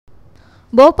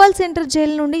Bhopal central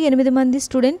jail నుండి 8 మంది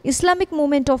student Islamic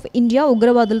movement of India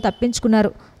ఉగ్రవాదులు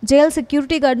తప్పించుకున్నారు. జైలు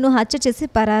సెక్యూరిటీ గార్డును హత్య చేసి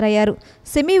పరారయ్యారు.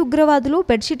 సెమీ ఉగ్రవాదులు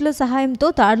బెడ్షీట్ల సహాయంతో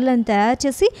తాడులను తయారు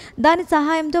చేసి దాని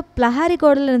సహాయంతో ప్రహరీ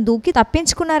గోడలను దూకి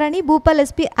తప్పించుకున్నారని భూపాల్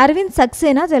ఎస్పీ అరవింద్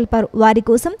సక్సేనా తెలిపారు. వారి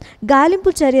కోసం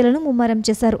గాలింపు చర్యలను ముమ్మరం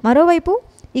చేశారు. మరోవైపు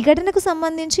ఈ ఘటనకు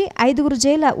సంబంధించి 5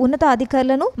 జైలు ఉన్నత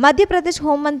అధికారులను మధ్యప్రదేశ్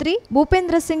హోంమంత్రి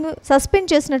భూపేంద్ర సింగ్ సస్పెండ్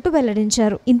చేసినట్టు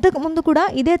వెల్లడించారు. ఇంతకు ముందు కూడా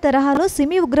ఇదే తరహాలో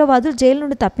సెమీ ఉగ్రవాదులు జైలు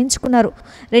నుండి తప్పించుకున్నారు.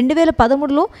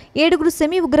 2013లో 7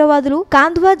 సెమీ ఉగ్రవాదులు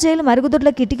కాంధ్వా జైలు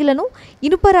మరుగుదొడ్ల కిటికీలను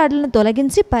ఇనుప రాడ్లను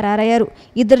తొలగించి పరారయ్యారు.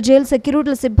 2 జైలు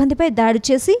సెక్యూరిటీల సిబ్బందిపై దాడి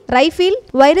చేసి రైఫిల్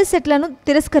వైరస్ సెట్లను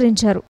తిరస్కరించారు.